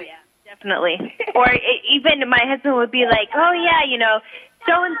 Oh, yeah, definitely. Or even my husband would be like, oh, yeah, you know,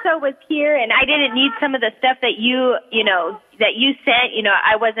 so-and-so was here, and I didn't need some of the stuff that you know, that you sent. You know,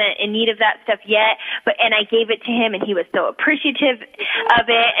 I wasn't in need of that stuff yet, and I gave it to him, and he was so appreciative of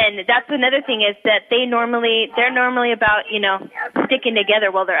it. And that's another thing, is that they're normally about, you know, sticking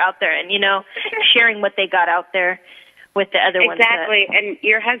together while they're out there and, you know, sharing what they got out there with the other ones. Exactly. And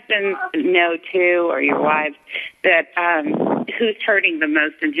your husbands know, too, or your wives, that who's hurting the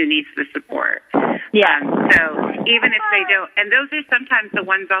most and who needs the support. Yeah. So even if they don't, and those are sometimes the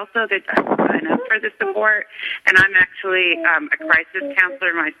ones also that don't sign up for the support. And I'm actually a crisis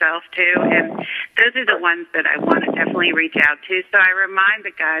counselor myself, too. And those are the ones that I want to definitely reach out to. So I remind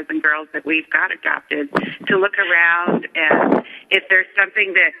the guys and girls that we've got adopted to look around, and if there's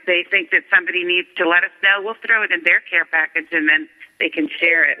something that they think that somebody needs to let us know, we'll throw it in their care package, and then they can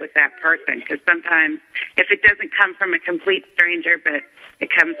share it with that person. Because sometimes if it doesn't come from a complete stranger, but it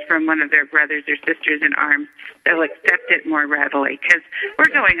comes from one of their brothers or sisters in arms, they'll accept it more readily. Because we're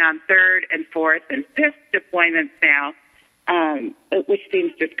going on third and fourth and fifth deployments now, which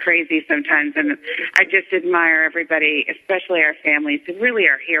seems just crazy sometimes. And I just admire everybody, especially our families, who really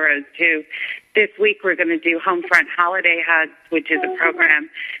are heroes, too. This week we're going to do Homefront Holiday Hugs, which is a program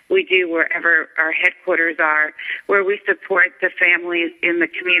we do wherever our headquarters are, where we support the families in the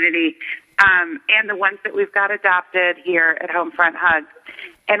community and the ones that we've got adopted here at Homefront Hugs,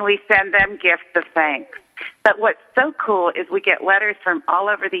 and we send them gifts of thanks. But what's so cool is we get letters from all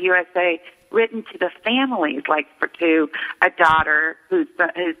over the USA written to the families, like to a daughter whose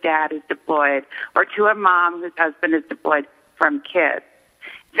dad is deployed, or to a mom whose husband is deployed, from kids,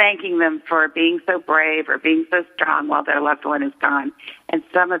 thanking them for being so brave or being so strong while their loved one is gone. And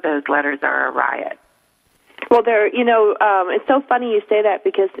some of those letters are a riot. Well, it's so funny you say that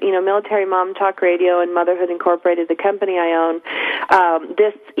because, Military Mom Talk Radio and Motherhood Incorporated, the company I own,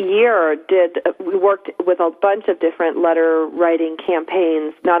 this year we worked with a bunch of different letter writing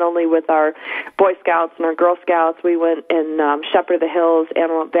campaigns, not only with our Boy Scouts and our Girl Scouts. We went and Shepherd of the Hills,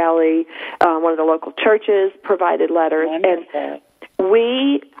 Antelope Valley, one of the local churches provided letters. Wonderful. And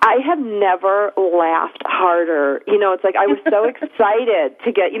I have never laughed harder. It's like I was so excited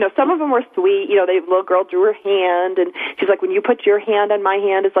to get, some of them were sweet. The little girl drew her hand, and she's like, when you put your hand on my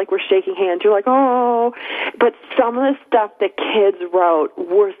hand, it's like we're shaking hands. You're like, oh. But some of the stuff the kids wrote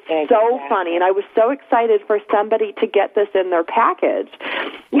were so funny, and I was so excited for somebody to get this in their package,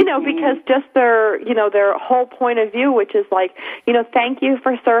 because just their whole point of view, which is like, thank you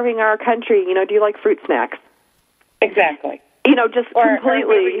for serving our country. Do you like fruit snacks? Exactly. Just or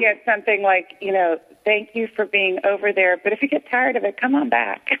completely. Or we get something like, thank you for being over there, but if you get tired of it, come on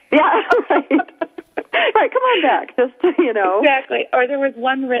back. Yeah, right. Right, come on back, just, Exactly. Or there was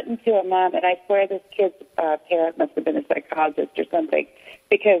one written to a mom, and I swear this kid's parent must have been a psychologist or something,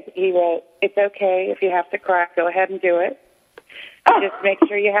 because he wrote, it's okay if you have to cry, go ahead and do it. Just make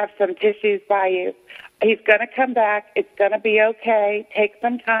sure you have some tissues by you. He's going to come back. It's going to be okay. Take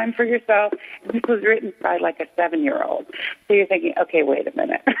some time for yourself. This was written by like a 7-year-old. So you're thinking, okay, wait a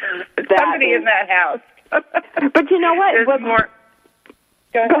minute. Somebody in that house. But you know what? There's more.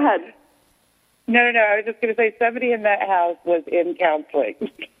 Go ahead. No. I was just going to say somebody in that house was in counseling.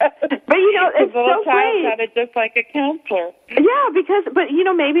 But, it's little so child great. sounded just like a counselor. Yeah, but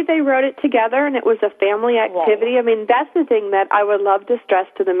maybe they wrote it together and it was a family activity. Right. I mean, that's the thing that I would love to stress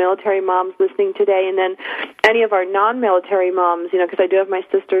to the military moms listening today, and then any of our non-military moms, because I do have my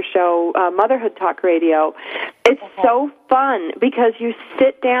sister's show, Motherhood Talk Radio. It's so fun because you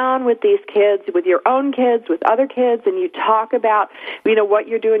sit down with these kids, with your own kids, with other kids, and you talk about, what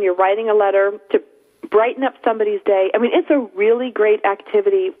you're doing. You're writing a letter to brighten up somebody's day. I mean, it's a really great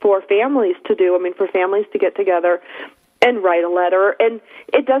activity for families to do. I mean, for families to get together and write a letter. And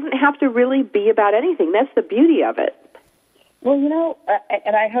it doesn't have to really be about anything. That's the beauty of it. Well,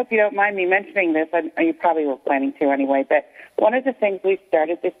 and I hope you don't mind me mentioning this, and you probably were planning to anyway, but one of the things we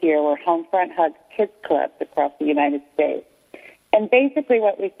started this year were Homefront Hugs Kids Clubs across the United States. And basically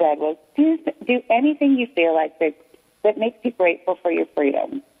what we said was, do anything you feel like that makes you grateful for your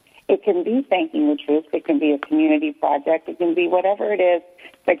freedom. It can be thanking the troops. It can be a community project. It can be whatever it is,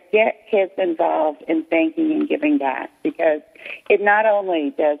 but get kids involved in thanking and giving back, because it not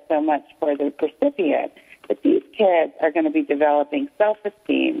only does so much for the recipient, but these kids are going to be developing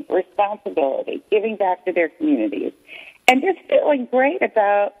self-esteem, responsibility, giving back to their communities, and just feeling great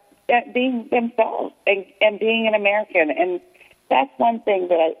about being themselves and being an American. And that's one thing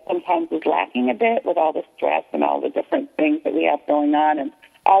that sometimes is lacking a bit with all the stress and all the different things that we have going on and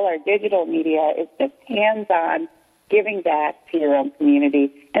all our digital media. Is just hands-on giving back to your own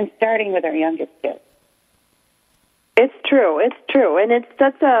community and starting with our youngest kids. It's true. And it's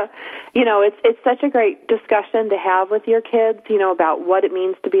such a, it's such a great discussion to have with your kids, about what it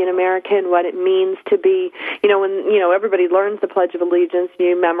means to be an American, what it means to be, when, everybody learns the Pledge of Allegiance,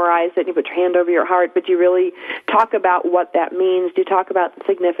 you memorize it, and you put your hand over your heart, but you really talk about what that means. You talk about the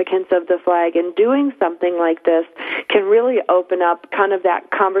significance of the flag, and doing something like this can really open up kind of that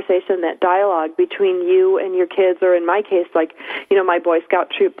conversation, that dialogue between you and your kids, or in my case, like, my Boy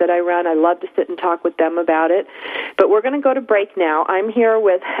Scout troop that I run, I love to sit and talk with them about it. But we're going to go to break now. I'm here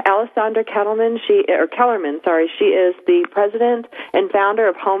with Alessandra Kellerman. She is the president and founder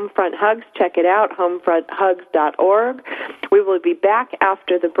of Homefront Hugs. Check it out, homefronthugs.org. We will be back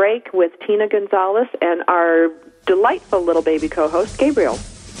after the break with Tina Gonzalez and our delightful little baby co-host, Gabriel.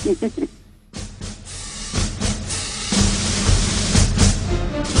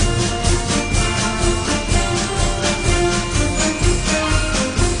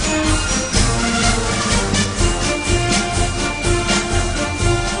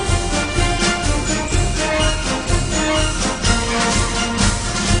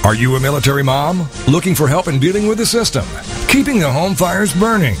 Are you a military mom? Looking for help in dealing with the system? Keeping the home fires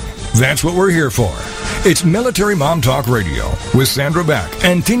burning? That's what we're here for. It's Military Mom Talk Radio with Sandra Beck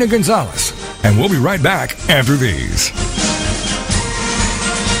and Tina Gonzalez. And we'll be right back after these.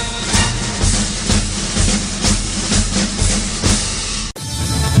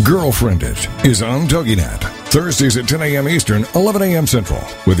 Girlfriended is on TogiNet. Thursdays at 10 a.m. Eastern, 11 a.m. Central,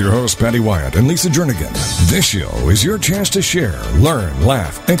 with your hosts Patty Wyatt and Lisa Jernigan. This show is your chance to share, learn,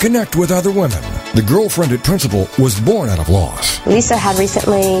 laugh, and connect with other women. The Girlfriended principle was born out of loss. Lisa had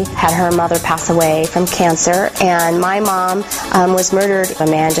recently had her mother pass away from cancer, and my mom was murdered. A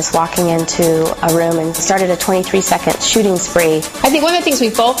man just walking into a room and started a 23-second shooting spree. I think one of the things we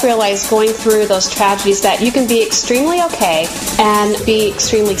both realized going through those tragedies that you can be extremely okay and be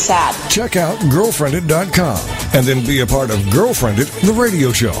extremely sad. Check out Girlfriended.com and then be a part of Girlfriended, the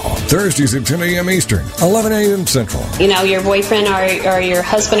radio show. Thursdays at 10 a.m. Eastern, 11 a.m. Central. You know, your boyfriend or your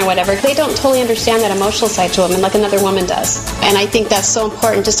husband or whatever, they don't totally understand that emotional side to women like another woman does. And I think that's so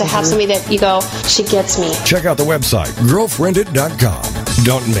important just to have somebody that you go, she gets me. Check out the website, Girlfriended.com.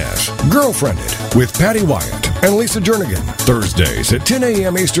 Don't miss Girlfriended with Patty Wyatt and Lisa Jernigan. Thursdays at 10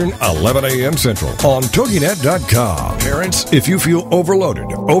 a.m. Eastern, 11 a.m. Central on TogiNet.com. Parents, if you feel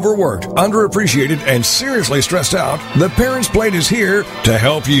overloaded, overworked, underappreciated, and seriously stressed out, The Parents Plate is here to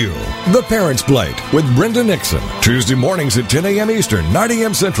help you. The Parents Plate with Brenda Nixon. Tuesday mornings at 10 a.m. Eastern, 9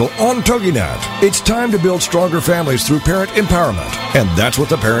 a.m. Central on TogiNet. It's time to build stronger families through parent empowerment, and that's what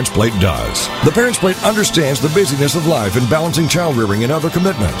The Parents Plate does. The Parents Plate understands the busyness of life and balancing child rearing and other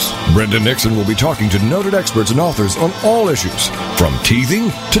commitments. Brenda Nixon will be talking to noted experts and authors on all issues, from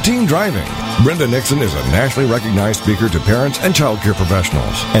teething to teen driving. Brenda Nixon is a nationally recognized speaker to parents and child care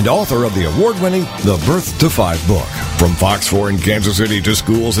professionals and author of the award-winning The Birth to 5 book. From Fox 4 in Kansas City to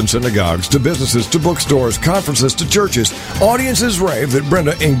schools and synagogues to businesses to bookstores, conferences to churches, audiences rave that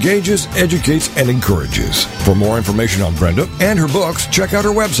Brenda engages, educates, and encourages. For more information on Brenda and her books, check out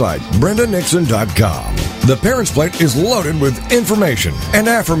her website, BrendaNixon.com. The Parents Plate is loaded with information and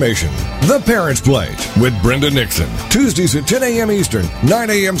affirmation. The Parents Plate with Brenda Nixon. Tuesdays at 10 a.m. Eastern, 9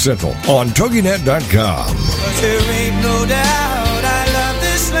 a.m. Central on TogiNet.com. There ain't no doubt I love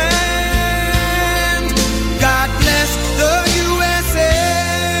this land. God bless the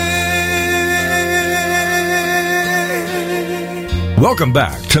USA. Welcome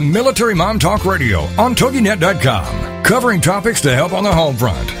back to Military Mom Talk Radio on TogiNet.com, covering topics to help on the home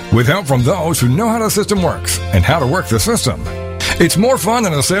front, with help from those who know how the system works and how to work the system. It's more fun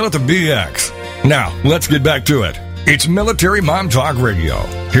than a sale at the BX. Now, let's get back to it. It's Military Mom Talk Radio.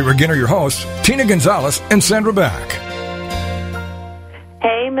 Here again are your hosts, Tina Gonzalez and Sandra Beck.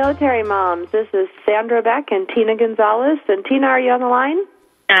 Hey, military moms. This is Sandra Beck and Tina Gonzalez. And Tina, are you on the line?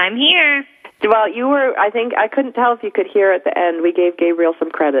 I'm here. Well, you were, I think, I couldn't tell if you could hear at the end. We gave Gabriel some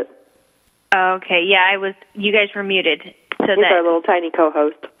credit. Okay, yeah, I was. You guys were muted. So He's our little tiny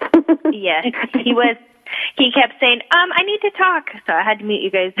co-host. Yeah, he was. He kept saying, I need to talk. So I had to mute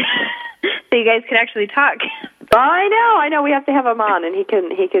you guys so you guys could actually talk. I know. We have to have him on, and he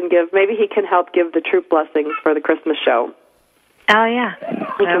can give, maybe he can help give the troop blessings for the Christmas show. Oh, yeah.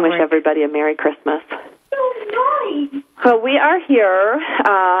 He can wish everybody a Merry Christmas. So we are here.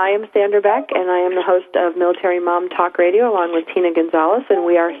 I am Sandra Beck, and I am the host of Military Mom Talk Radio, along with Tina Gonzalez, and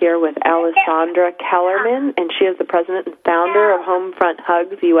we are here with Alessandra Kellerman, and she is the president and founder of Homefront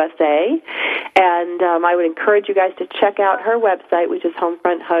Hugs USA. And I would encourage you guys to check out her website, which is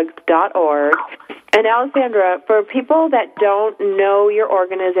homefronthugs.org. And Alessandra, for people that don't know your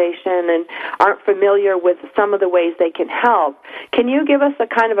organization and aren't familiar with some of the ways they can help, can you give us a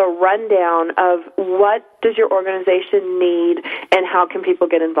kind of a rundown of what does your organization need and how can people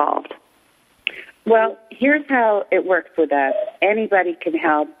get involved? Well, here's how it works with us. Anybody can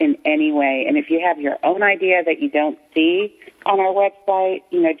help in any way. And if you have your own idea that you don't see on our website,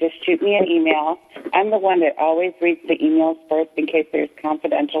 just shoot me an email. I'm the one that always reads the emails first in case there's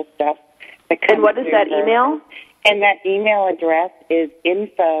confidential stuff. And what is that email? And that email address is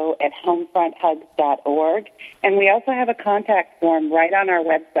info@homefronthugs.org. And we also have a contact form right on our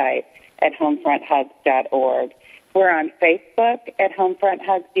website at homefronthugs.org. We're on Facebook at Homefront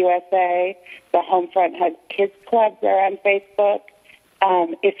Hugs USA. The Homefront Hugs Kids Clubs are on Facebook.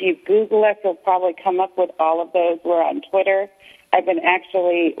 If you Google us, you'll probably come up with all of those. We're on Twitter. I've been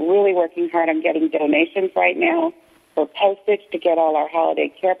actually really working hard on getting donations right now for postage to get all our holiday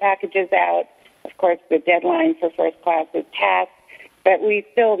care packages out. Of course, the deadline for first class is passed, but we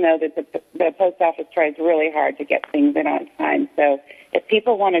still know that the post office tries really hard to get things in on time. So if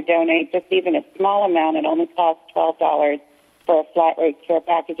people want to donate just even a small amount, it only costs $12 for a flat rate care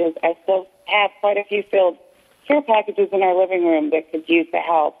packages. I still have quite a few filled care packages in our living room that could use the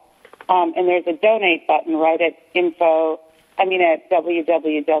help. And there's a donate button right at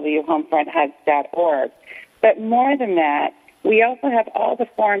www.homefronthugs.org. But more than that, we also have all the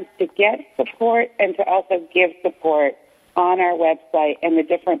forms to get support and to also give support on our website and the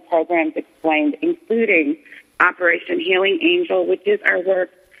different programs explained, including Operation Healing Angel, which is our work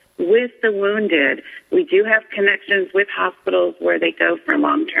with the wounded. We do have connections with hospitals where they go for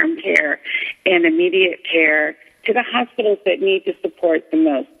long-term care and immediate care to the hospitals that need the support the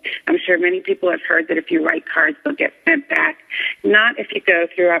most. I'm sure many people have heard that if you write cards, they'll get sent back. Not if you go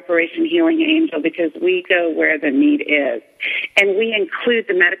through Operation Healing Angel, because we go where the need is. And we include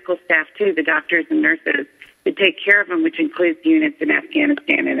the medical staff, too, the doctors and nurses, to take care of them, which includes units in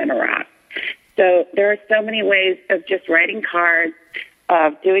Afghanistan and in Iraq. So there are so many ways of just writing cards,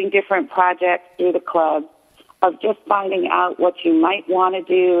 of doing different projects through the club, of just finding out what you might want to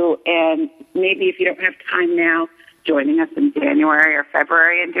do, and maybe if you don't have time now, joining us in January or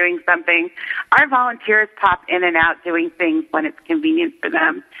February and doing something. Our volunteers pop in and out doing things when it's convenient for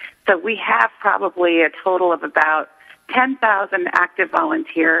them. So we have probably a total of about 10,000 active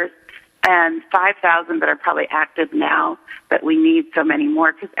volunteers and 5,000 that are probably active now, but we need so many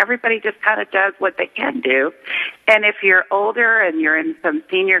more because everybody just kind of does what they can do. And if you're older and you're in some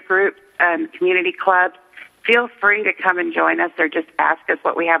senior groups and community clubs, feel free to come and join us or just ask us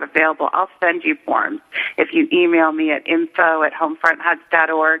what we have available. I'll send you forms if you email me at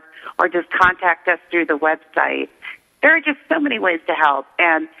info@homefronthugs.org or just contact us through the website. There are just so many ways to help,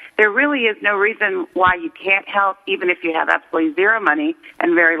 and there really is no reason why you can't help, even if you have absolutely zero money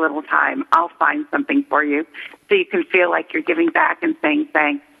and very little time. I'll find something for you so you can feel like you're giving back and saying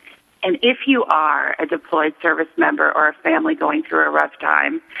thanks. And if you are a deployed service member or a family going through a rough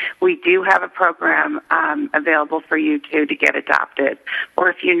time, we do have a program available for you, too, to get adopted. Or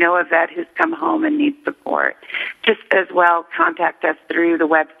if you know a vet who's come home and needs support, just as well contact us through the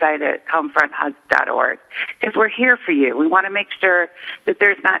website at homefronthugs.org because we're here for you. We want to make sure that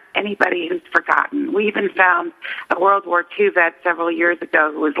there's not anybody who's forgotten. We even found a World War II vet several years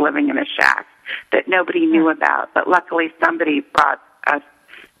ago who was living in a shack that nobody knew about, but luckily somebody brought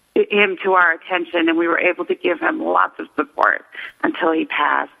him to our attention, and we were able to give him lots of support until he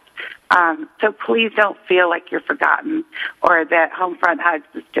passed. So please don't feel like you're forgotten or that Homefront Hugs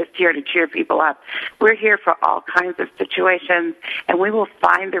is just here to cheer people up. We're here for all kinds of situations, and we will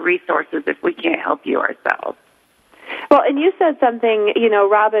find the resources if we can't help you ourselves. Well, and you said something,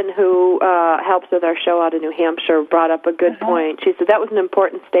 Robin, who helps with our show out in New Hampshire, brought up a good point. She said that was an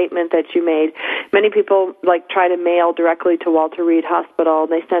important statement that you made. Many people, try to mail directly to Walter Reed Hospital,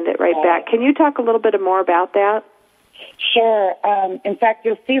 and they send it right back. Can you talk a little bit more about that? Sure. In fact,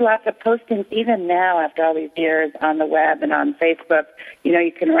 you'll see lots of postings even now after all these years on the web and on Facebook.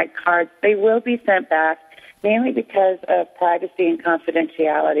 You can write cards. They will be sent back, mainly because of privacy and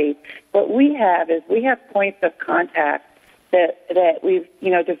confidentiality. What we have is we have points of contact that we've,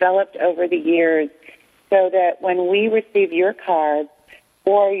 developed over the years so that when we receive your cards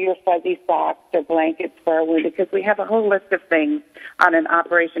or your fuzzy socks or blankets for our wounded, because we have a whole list of things on an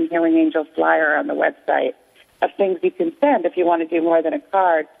Operation Healing Angel flyer on the website of things you can send if you want to do more than a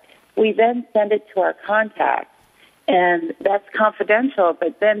card, we then send it to our contacts. And that's confidential,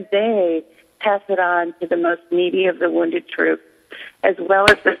 but then they pass it on to the most needy of the wounded troops, as well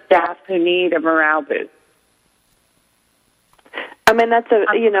as the staff who need a morale boost. I mean, that's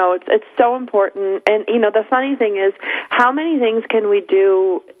it's so important. And, the funny thing is, how many things can we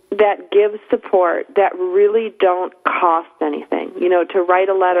do that give support that really don't cost anything? To write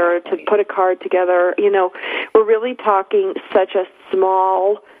a letter, to put a card together, we're really talking such a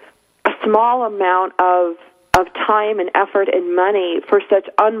small amount of time and effort and money for such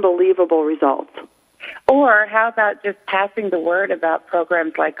unbelievable results. Or how about just passing the word about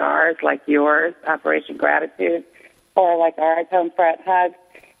programs like ours, like yours, Operation Gratitude, or like ours, Homefront Hugs,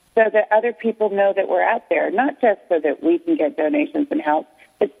 so that other people know that we're out there, not just so that we can get donations and help,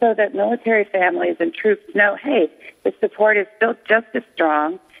 but so that military families and troops know, hey, the support is still just as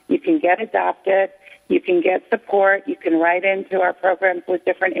strong. You can get adopted. You can get support. You can write into our programs with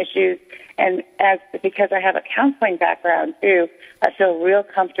different issues. And because I have a counseling background, too, I feel real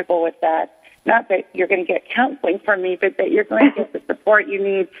comfortable with that. Not that you're going to get counseling from me, but that you're going to get the support you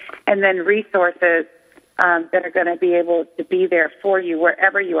need and then resources that are going to be able to be there for you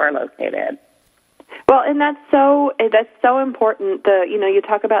wherever you are located. Well, and that's so important. You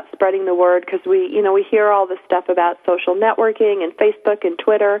talk about spreading the word because we hear all this stuff about social networking and Facebook and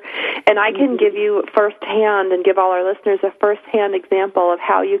Twitter, and I can give you firsthand and give all our listeners a firsthand example of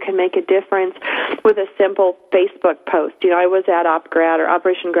how you can make a difference with a simple Facebook post. I was at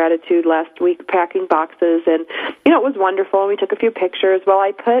Operation Gratitude last week packing boxes, and it was wonderful. And we took a few pictures. Well,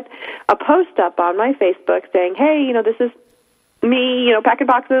 I put a post up on my Facebook saying, "Hey, this is me, packing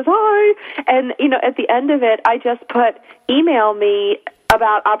boxes, hi." And, at the end of it, I just put, email me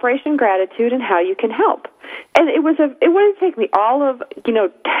about Operation Gratitude and how you can help. And it wouldn't take me all of,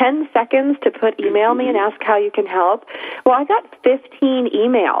 10 seconds to email me and ask how you can help. Well, I got 15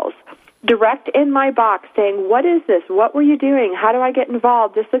 emails direct in my box saying, what is this? What were you doing? How do I get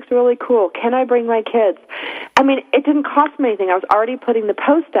involved? This looks really cool. Can I bring my kids? I mean, it didn't cost me anything. I was already putting the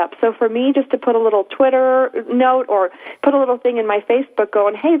post up. So for me, just to put a little Twitter note or put a little thing in my Facebook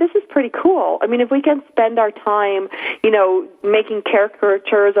going, hey, this is pretty cool. I mean, if we can spend our time, making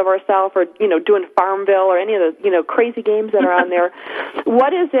caricatures of ourselves or, doing Farmville or any of the, crazy games that are on there,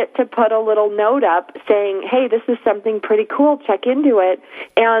 what is it to put a little note up saying, hey, this is something pretty cool. Check into it.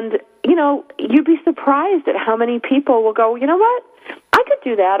 And you'd be surprised at how many people will go, you know what? I could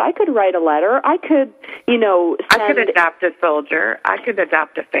do that. I could write a letter. I could, I could adopt a soldier. I could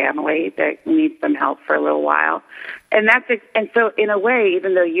adopt a family that needs some help for a little while. And so in a way,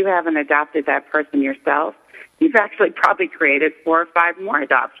 even though you haven't adopted that person yourself, you've actually probably created 4 or 5 more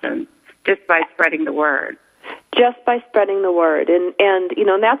adoptions just by spreading the word. Just by spreading the word. And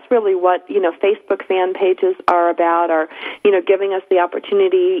that's really what, Facebook fan pages are about, are, giving us the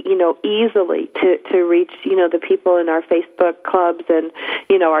opportunity, easily to reach, the people in our Facebook clubs and,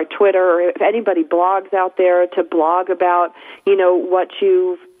 our Twitter, or if anybody blogs out there, to blog about, what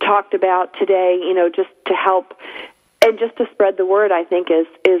you've talked about today, just to help. And just to spread the word, I think, is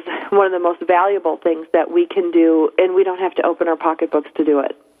one of the most valuable things that we can do, and we don't have to open our pocketbooks to do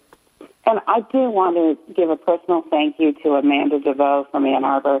it. And I do want to give a personal thank you to Amanda DeVoe from Ann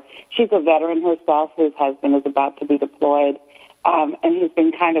Arbor. She's a veteran herself whose husband is about to be deployed, and who's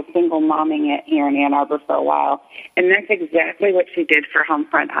been kind of single-momming it here in Ann Arbor for a while. And that's exactly what she did for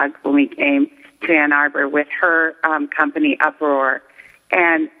Homefront Hugs when we came to Ann Arbor with her company, Uproar.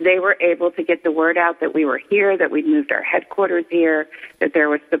 And they were able to get the word out that we were here, that we'd moved our headquarters here, that there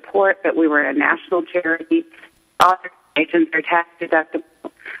was support, that we were a national charity. All our donations are tax deductible.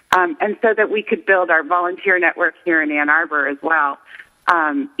 And so that we could build our volunteer network here in Ann Arbor as well,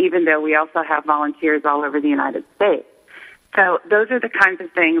 even though we also have volunteers all over the United States. So those are the kinds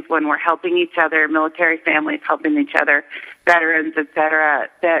of things when we're helping each other, military families helping each other, veterans, et cetera,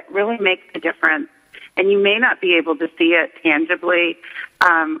 that really makes a difference. And you may not be able to see it tangibly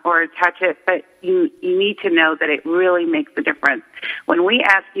or touch it, but you need to know that it really makes a difference. When we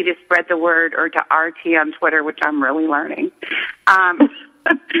ask you to spread the word or to RT on Twitter, which I'm really learning,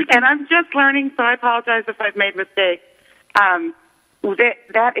 and I'm just learning, so I apologize if I've made mistakes.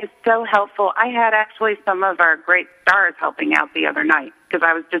 That is so helpful. I had actually some of our great stars helping out the other night because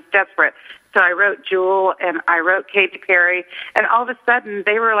I was just desperate. So I wrote Jewel and I wrote Katy Perry, and all of a sudden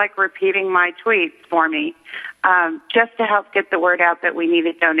they were like repeating my tweets for me just to help get the word out that we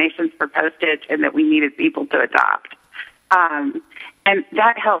needed donations for postage and that we needed people to adopt. And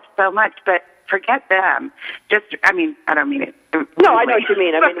that helps so much, but forget them. I don't mean it. No, I know what you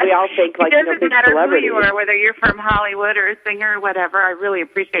mean. I mean, we all think like, it doesn't matter celebrities. Who you are, whether you're from Hollywood or a singer or whatever. I really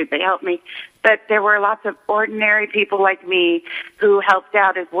appreciate they helped me. But there were lots of ordinary people like me who helped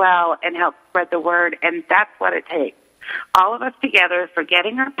out as well and helped spread the word, and that's what it takes. All of us together,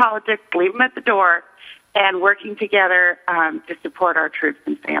 forgetting our politics, leave them at the door, and working together to support our troops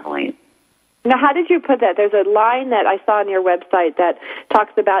and families. Now, how did you put that? There's a line that I saw on your website that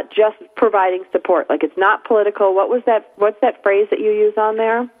talks about just providing support. Like, it's not political. What's that phrase that you use on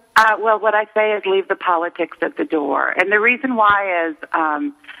there? Well, what I say is leave the politics at the door. And the reason why is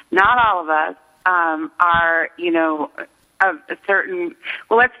not all of us are, of a certain,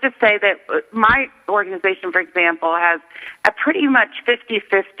 well, let's just say that my organization, for example, has a pretty much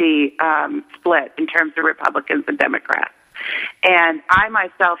 50-50 split in terms of Republicans and Democrats. And I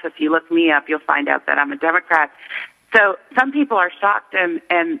myself, if you look me up, you'll find out that I'm a Democrat. So some people are shocked and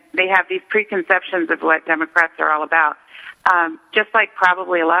they have these preconceptions of what Democrats are all about. Just like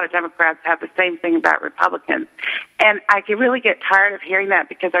probably a lot of Democrats have the same thing about Republicans. And I can really get tired of hearing that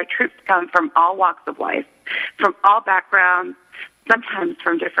because our troops come from all walks of life, from all backgrounds, sometimes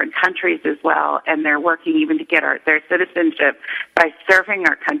from different countries as well, and they're working even to get their citizenship by serving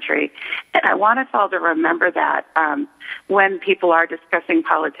our country. And I want us all to remember that when people are discussing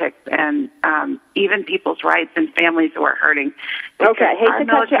politics and even people's rights and families who are hurting. Okay, I hate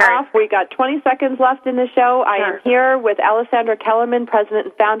to cut you off. We got 20 seconds left in the show. I am here with Alessandra Kellerman, president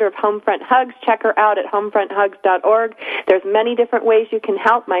and founder of Homefront Hugs. Check her out at homefronthugs.org. There's many different ways you can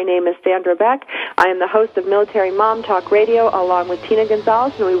help. My name is Sandra Beck. I am the host of Military Mom Talk Radio along with Tina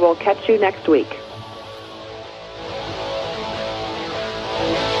Gonzalez, and we will catch you next week.